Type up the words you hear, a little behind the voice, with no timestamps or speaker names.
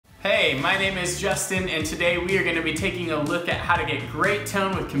Hey, my name is Justin, and today we are going to be taking a look at how to get great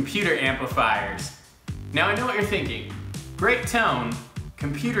tone with computer amplifiers. Now I know what you're thinking. Great tone,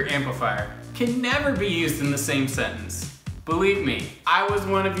 computer amplifier, can never be used in the same sentence. Believe me, I was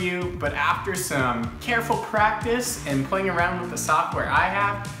one of you, but after some careful practice and playing around with the software I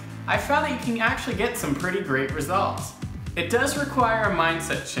have, I found that you can actually get some pretty great results. It does require a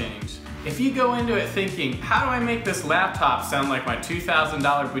mindset change. If you go into it thinking, how do I make this laptop sound like my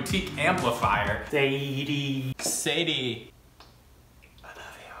 $2,000 boutique amplifier? Sadie, I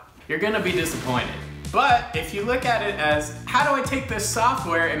love you. You're gonna be disappointed. But if you look at it as, how do I take this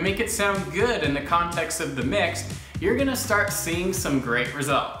software and make it sound good in the context of the mix, you're gonna start seeing some great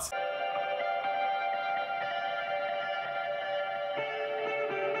results.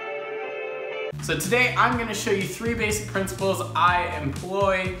 So today I'm going to show you 3 basic principles I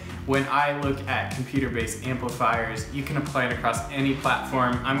employ when I look at computer-based amplifiers. You can apply it across any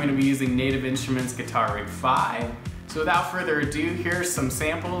platform. I'm going to be using Native Instruments Guitar Rig 5. So without further ado, here's some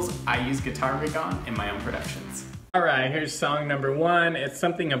samples I use Guitar Rig on in my own productions. Alright, here's song number 1. It's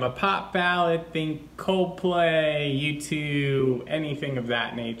something of a pop ballad. Think Coldplay, U2, anything of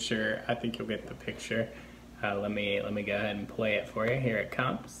that nature. I think you'll get the picture. Let me go ahead and play it for you. Here it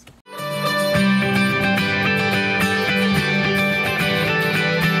comes.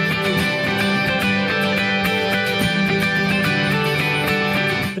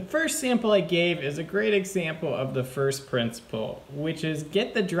 The first sample I gave is a great example of the first principle, which is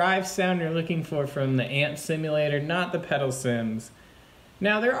get the drive sound you're looking for from the amp simulator, not the pedal sims.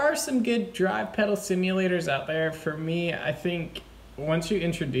 Now there are some good drive pedal simulators out there. For me, I think once you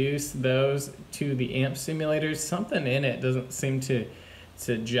introduce those to the amp simulators, something in it doesn't seem to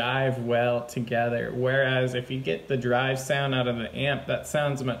jive well together. Whereas if you get the drive sound out of the amp, that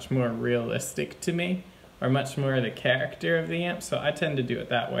sounds much more realistic to me, or much more the character of the amp, so I tend to do it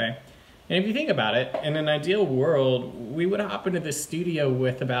that way. And if you think about it, in an ideal world, we would hop into the studio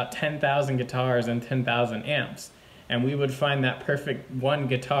with about 10,000 guitars and 10,000 amps, and we would find that perfect one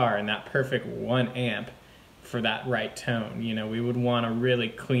guitar and that perfect one amp for that right tone. You know, we would want a really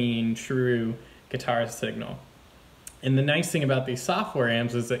clean, true guitar signal. And the nice thing about these software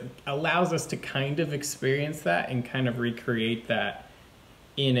amps is it allows us to kind of experience that and kind of recreate that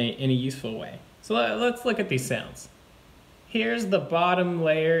in a useful way. So let's look at these sounds. Here's the bottom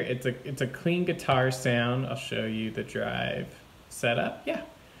layer. It's a clean guitar sound. I'll show you the drive setup. Yeah.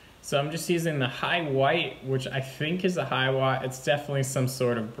 So I'm just using the high white, which I think is a high watt. It's definitely some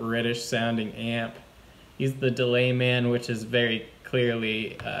sort of British sounding amp. Use the delay man, which is very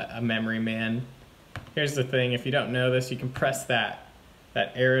clearly a memory man. Here's the thing, if you don't know this, you can press that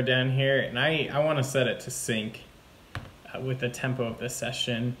arrow down here, and I want to set it to sync with the tempo of the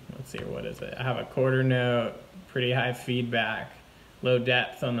session. Let's see, what is it? I have a quarter note, pretty high feedback, low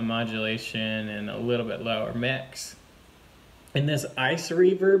depth on the modulation, and a little bit lower mix. And this ice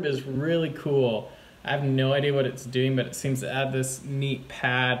reverb is really cool. I have no idea what it's doing, but it seems to add this neat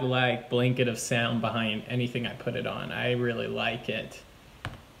pad-like blanket of sound behind anything I put it on. I really like it.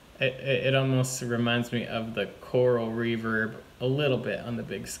 It almost reminds me of the choral reverb a little bit on the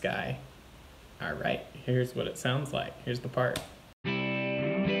Big Sky. All right, here's what it sounds like. Here's the part.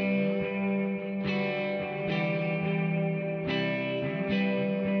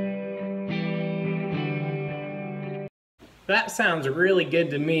 That sounds really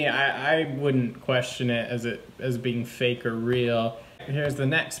good to me. I wouldn't question it as being fake or real. Here's the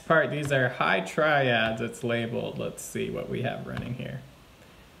next part. These are high triads. It's labeled. Let's see what we have running here.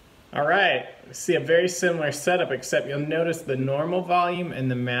 All right, see a very similar setup, except you'll notice the normal volume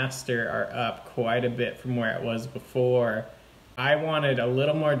and the master are up quite a bit from where it was before. I wanted a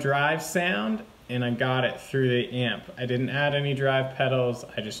little more drive sound, and I got it through the amp. I didn't add any drive pedals,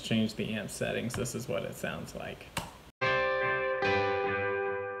 I just changed the amp settings. This is what it sounds like.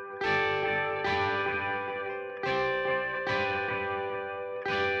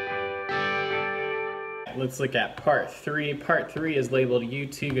 Let's look at part 3. Part 3 is labeled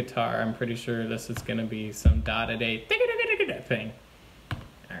U2 guitar. I'm pretty sure this is going to be some dotted A thing.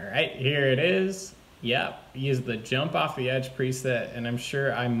 Alright, here it is. Yep, use the jump off the edge preset, and I'm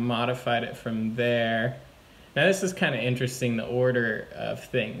sure I modified it from there. Now this is kind of interesting, the order of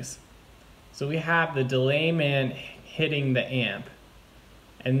things. So we have the delay man hitting the amp,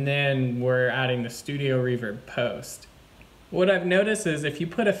 and then we're adding the studio reverb post. What I've noticed is if you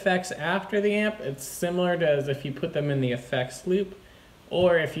put effects after the amp, it's similar to as if you put them in the effects loop,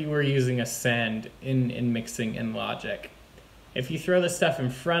 or if you were using a send in mixing in Logic. If you throw the stuff in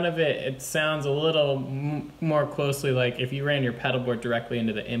front of it, it sounds a little more closely like if you ran your pedal board directly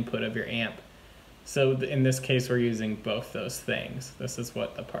into the input of your amp. So in this case, we're using both those things. This is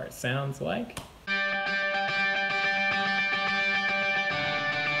what the part sounds like.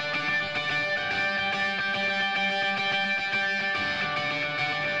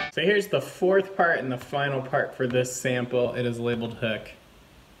 So here's the fourth part and the final part for this sample. It is labeled hook.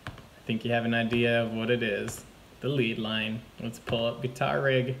 I think you have an idea of what it is. The lead line. Let's pull up guitar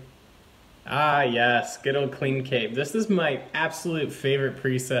rig. Ah yes, good old clean cape. This is my absolute favorite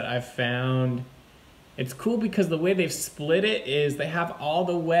preset I've found. It's cool because the way they've split it is they have all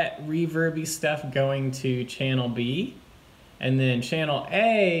the wet reverby stuff going to channel B, and then channel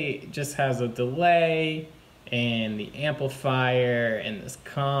A just has a delay and the amplifier and this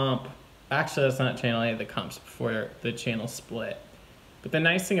comp. Actually, that's not channel A, the comp's before the channel split. But the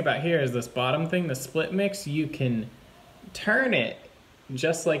nice thing about here is this bottom thing, the split mix, you can turn it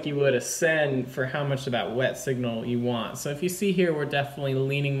just like you would a send for how much of that wet signal you want. So if you see here, we're definitely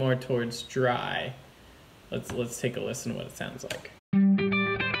leaning more towards dry. Let's take a listen to what it sounds like.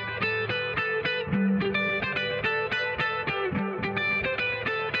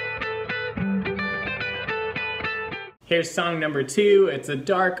 Here's song number 2. It's a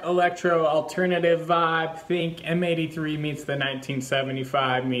dark electro alternative vibe. Think M83 meets the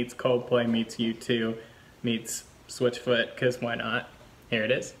 1975 meets Coldplay meets U2 meets Switchfoot, because why not? Here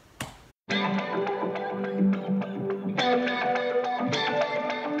it is.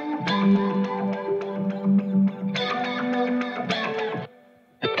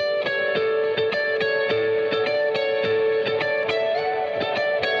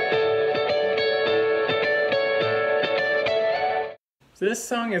 So this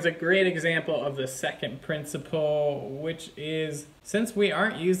song is a great example of the second principle, which is, since we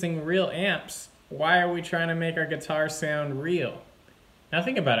aren't using real amps, why are we trying to make our guitar sound real? Now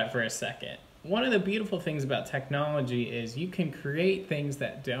think about it for a second. One of the beautiful things about technology is you can create things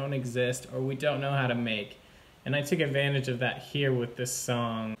that don't exist or we don't know how to make. And I took advantage of that here with this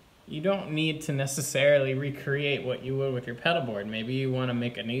song. You don't need to necessarily recreate what you would with your pedal board. Maybe you want to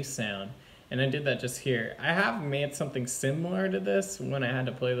make a new sound. And I did that just here. I have made something similar to this when I had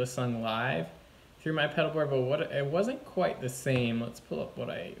to play this song live through my pedal board, but it wasn't quite the same. Let's pull up what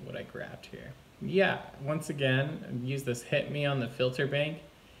I grabbed here. Yeah, once again, use this hit me on the filter bank.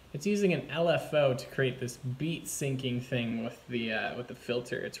 It's using an LFO to create this beat syncing thing with the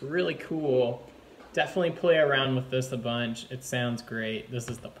filter. It's really cool. Definitely play around with this a bunch. It sounds great. This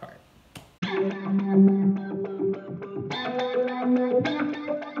is the part.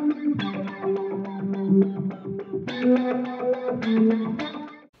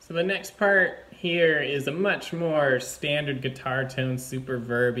 So the next part here is a much more standard guitar tone, super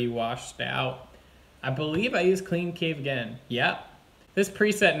verby, washed out. I believe I use clean cave again. Yep. This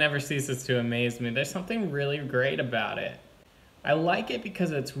preset never ceases to amaze me. There's something really great about it. I like it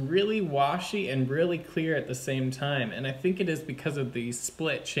because it's really washy and really clear at the same time, and I think it is because of these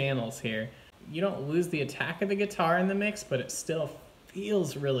split channels here. You don't lose the attack of the guitar in the mix, but it still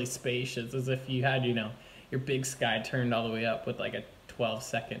feels really spacious, as if you had, you know, your big sky turned all the way up with like a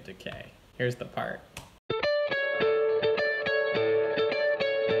 12-second decay. Here's the part.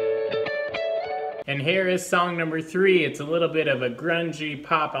 And here is song number 3. It's a little bit of a grungy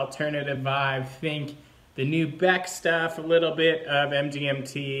pop alternative vibe. Think the new Beck stuff, a little bit of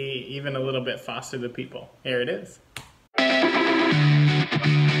MGMT, even a little bit Foster the People. Here it is.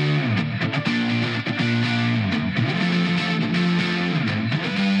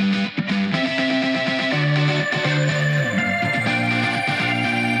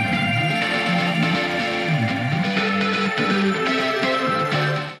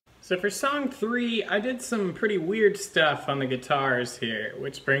 So for song 3, I did some pretty weird stuff on the guitars here,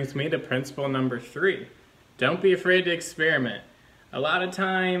 which brings me to principle number 3. Don't be afraid to experiment. A lot of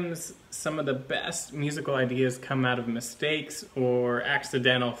times, some of the best musical ideas come out of mistakes or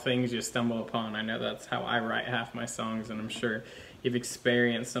accidental things you stumble upon. I know that's how I write half my songs, and I'm sure you've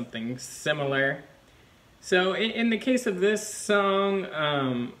experienced something similar. So in the case of this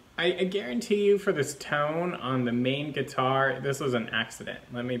song, I guarantee you for this tone on the main guitar, this was an accident.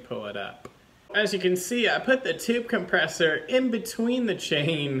 Let me pull it up. As you can see, I put the tube compressor in between the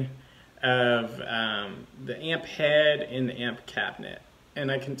chain of the amp head and the amp cabinet. And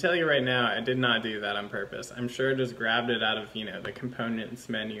I can tell you right now, I did not do that on purpose. I'm sure I just grabbed it out of, you know, the components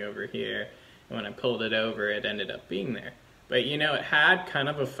menu over here. And when I pulled it over, it ended up being there. But you know, it had kind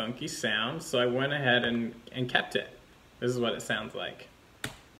of a funky sound, so I went ahead and kept it. This is what it sounds like.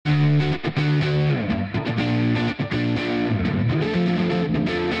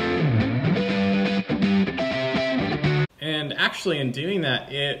 And actually in doing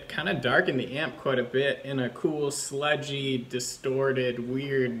that, it kind of darkened the amp quite a bit in a cool, sludgy, distorted,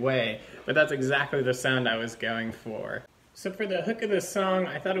 weird way. But that's exactly the sound I was going for. So for the hook of the song,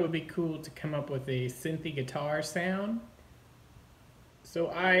 I thought it would be cool to come up with a synthy guitar sound. So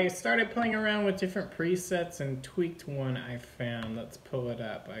I started playing around with different presets and tweaked one I found. Let's pull it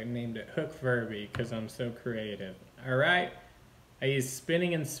up. I named it Hook Verby because I'm so creative. Alright, I used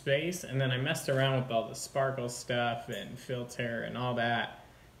spinning in space, and then I messed around with all the sparkle stuff and filter and all that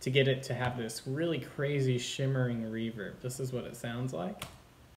to get it to have this really crazy shimmering reverb. This is what it sounds like.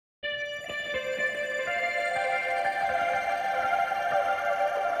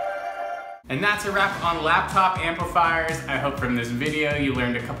 And that's a wrap on laptop amplifiers. I hope from this video you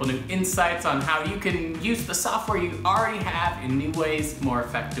learned a couple new insights on how you can use the software you already have in new ways, more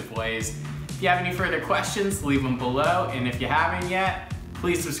effective ways. If you have any further questions, leave them below. And if you haven't yet,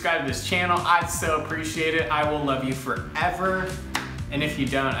 please subscribe to this channel. I'd so appreciate it. I will love you forever. And if you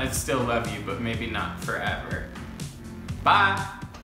don't, I'd still love you, but maybe not forever. Bye.